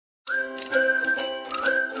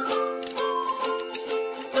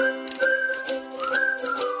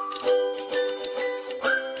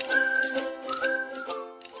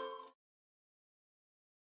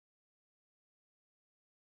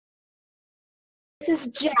This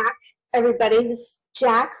is Jack, everybody. This is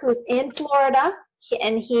Jack, who's in Florida,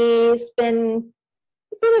 and he's been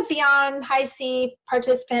a Beyond High C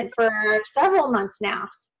participant for several months now.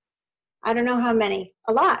 I don't know how many.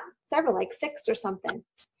 A lot. Several, like 6 or something.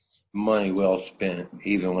 Money well spent,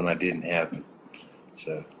 even when I didn't have it.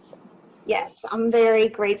 So Yes, I'm very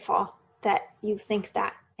grateful that you think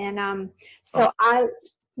that. And I'm sorry.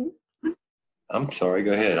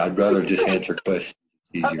 Go ahead. I'd rather just answer questions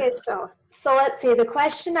easier. Okay, so let's see. The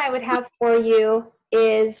question I would have for you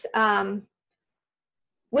is,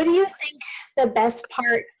 what do you think the best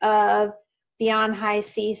part of Beyond High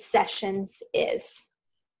C sessions is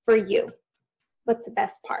for you? What's the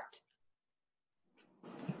best part?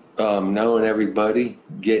 Knowing everybody,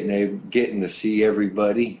 getting to see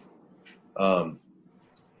everybody. Call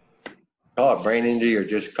it brain injury, or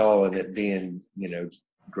just calling it being,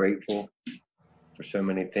 grateful for so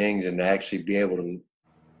many things, and to actually be able to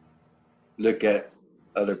look at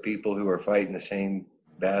other people who are fighting the same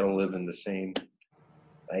battle, living the same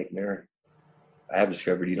nightmare. I have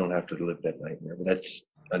discovered you don't have to live that nightmare, but that's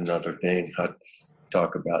another thing I'll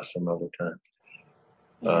talk about some other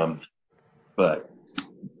time. But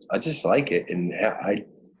I just like it, and I